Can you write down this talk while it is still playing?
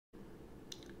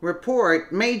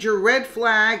Report, major red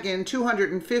flag in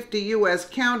 250 U.S.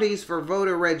 counties for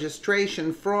voter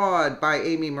registration fraud, by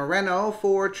Amy Moreno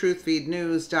for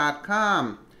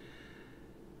TruthFeedNews.com.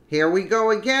 Here we go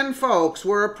again, folks.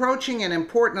 We're approaching an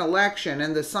important election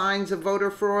and the signs of voter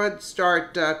fraud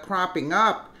start cropping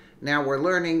up. Now we're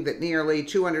learning that nearly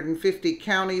 250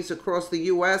 counties across the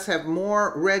U.S. have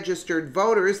more registered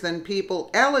voters than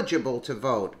people eligible to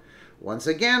vote. Once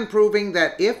again, proving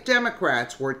that if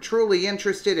Democrats were truly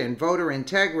interested in voter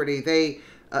integrity, they,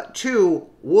 too,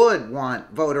 would want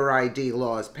voter ID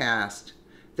laws passed.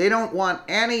 They don't want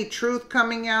any truth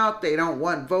coming out. They don't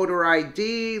want voter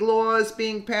ID laws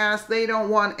being passed. They don't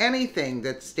want anything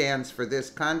that stands for this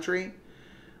country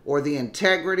or the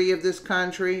integrity of this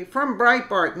country. From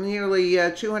Breitbart, nearly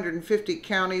 250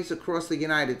 counties across the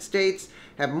United States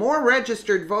have more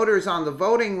registered voters on the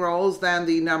voting rolls than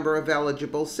the number of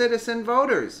eligible citizen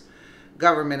voters.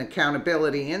 Government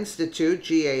Accountability Institute,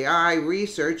 GAI,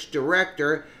 research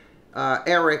director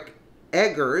Eric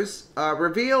Eggers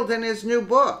revealed in his new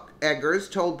book. Eggers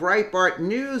told Breitbart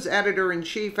News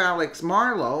editor-in-chief Alex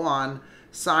Marlow on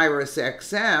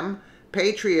SiriusXM,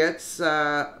 Patriots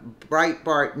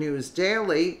Breitbart News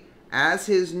Daily, as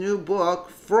his new book,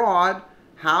 Fraud,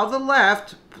 How the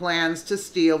Left Plans to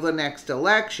Steal the Next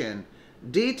Election,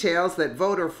 details that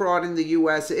voter fraud in the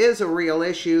U.S. is a real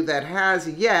issue that has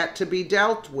yet to be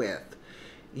dealt with.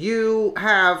 You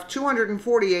have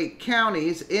 248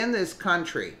 counties in this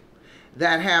country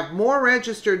that have more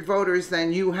registered voters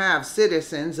than you have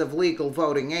citizens of legal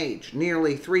voting age.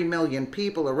 Nearly 3 million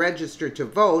people are registered to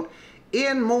vote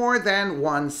in more than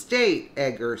one state,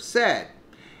 Eggers said.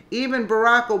 Even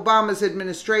Barack Obama's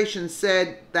administration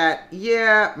said that,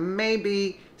 yeah,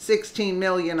 maybe 16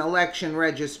 million election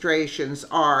registrations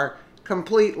are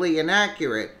completely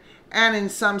inaccurate. And in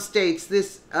some states,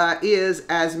 this is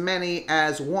as many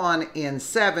as 1 in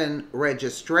 7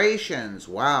 registrations.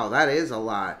 Wow, that is a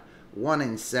lot. 1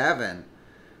 in 7.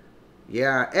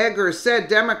 Yeah, Eggers said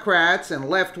Democrats and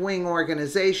left-wing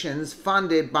organizations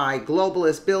funded by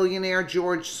globalist billionaire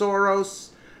George Soros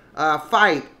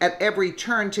fight at every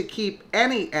turn to keep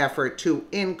any effort to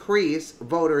increase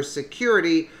voter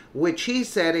security, which he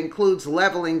said includes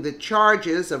leveling the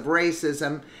charges of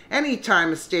racism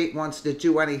anytime a state wants to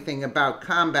do anything about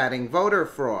combating voter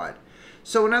fraud.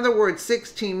 So in other words,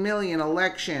 16 million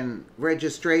election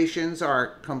registrations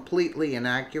are completely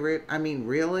inaccurate. I mean,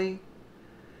 really?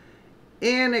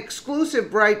 In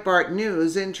exclusive Breitbart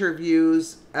News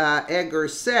interviews,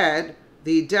 Eggers said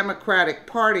the Democratic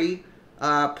Party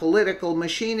political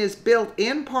machine is built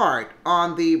in part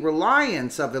on the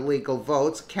reliance of illegal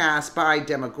votes cast by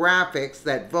demographics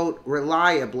that vote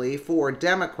reliably for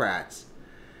Democrats.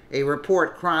 A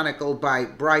report chronicled by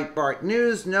Breitbart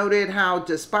News noted how,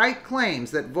 despite claims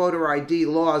that voter ID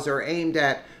laws are aimed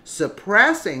at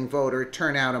suppressing voter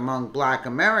turnout among Black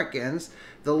Americans,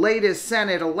 the latest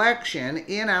Senate election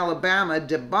in Alabama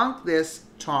debunked this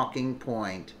talking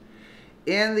point.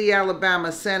 In the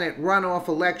Alabama Senate runoff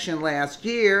election last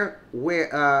year,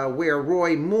 where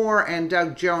Roy Moore and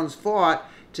Doug Jones fought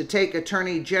to take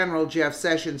Attorney General Jeff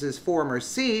Sessions' former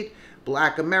seat,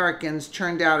 Black Americans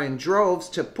turned out in droves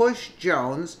to push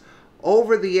Jones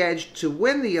over the edge to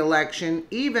win the election,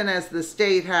 even as the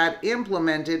state had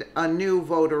implemented a new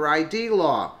voter ID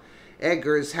law.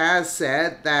 Eggers has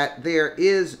said that there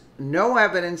is no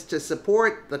evidence to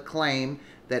support the claim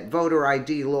that voter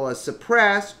ID laws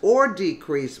suppress or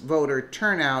decrease voter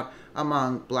turnout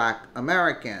among Black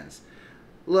Americans.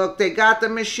 Look, they got the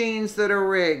machines that are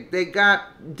rigged. They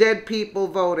got dead people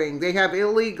voting. They have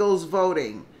illegals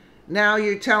voting. Now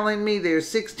you're telling me there's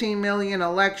 16 million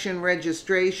election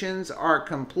registrations are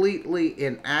completely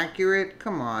inaccurate?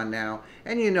 Come on now.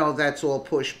 And you know that's all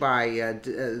pushed by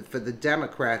for the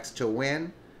Democrats to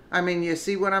win. I mean, you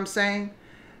see what I'm saying?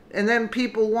 And then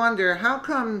people wonder, how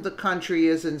come the country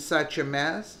is in such a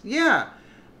mess? Yeah,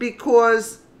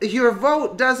 because your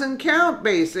vote doesn't count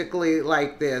basically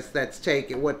like this. That's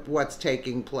what's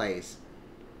taking place.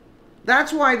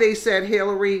 That's why they said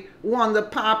Hillary won the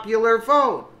popular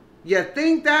vote. You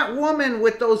think that woman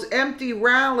with those empty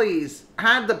rallies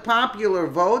had the popular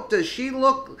vote? Does she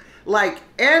look like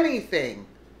anything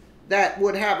that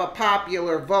would have a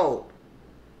popular vote?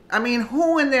 I mean,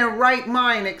 who in their right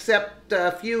mind, except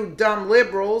a few dumb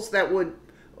liberals that would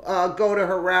go to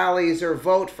her rallies or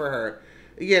vote for her?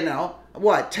 You know,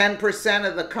 what, 10%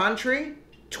 of the country?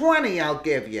 20, I'll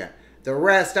give you. The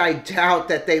rest, I doubt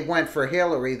that they went for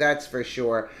Hillary, that's for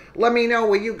sure. Let me know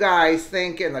what you guys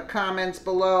think in the comments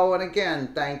below. And again,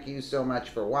 thank you so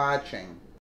much for watching.